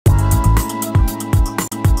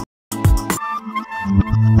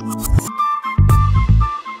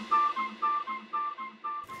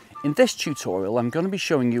this tutorial, I'm going to be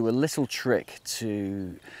showing you a little trick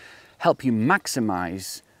to help you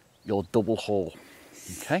maximize your double haul.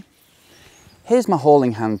 Okay, here's my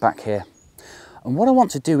hauling hand back here, and what I want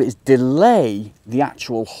to do is delay the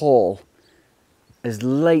actual haul as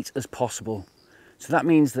late as possible. So that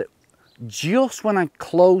means that just when I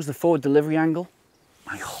close the forward delivery angle,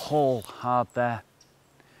 I haul hard there.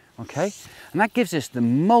 Okay, and that gives us the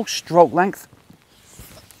most stroke length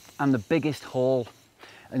and the biggest haul.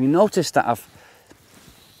 And you notice that I've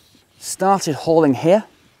started hauling here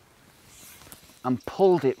and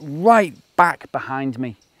pulled it right back behind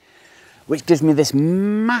me, which gives me this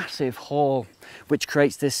massive haul, which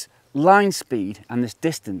creates this line speed and this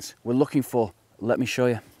distance we're looking for. Let me show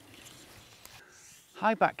you.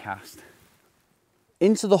 High back cast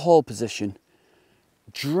into the haul position,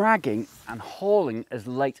 dragging and hauling as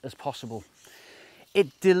late as possible.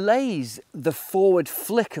 It delays the forward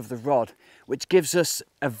flick of the rod, which gives us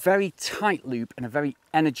a very tight loop and a very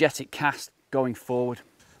energetic cast going forward.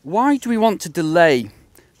 Why do we want to delay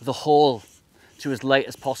the haul to as late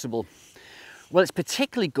as possible? Well, it's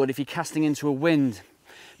particularly good if you're casting into a wind,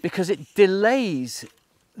 because it delays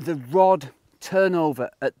the rod turnover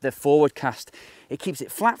at the forward cast. It keeps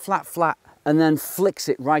it flat, flat, flat, and then flicks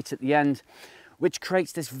it right at the end, which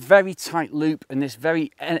creates this very tight loop and this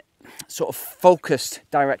very sort of focused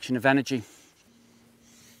direction of energy.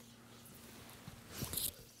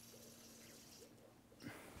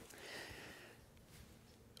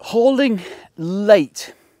 Hauling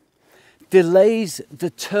late delays the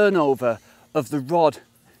turnover of the rod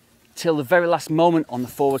till the very last moment on the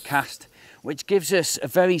forward cast, which gives us a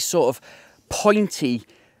very sort of pointy,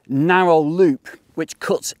 narrow loop which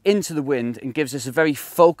cuts into the wind and gives us a very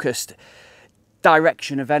focused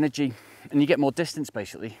direction of energy, and you get more distance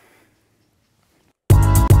basically.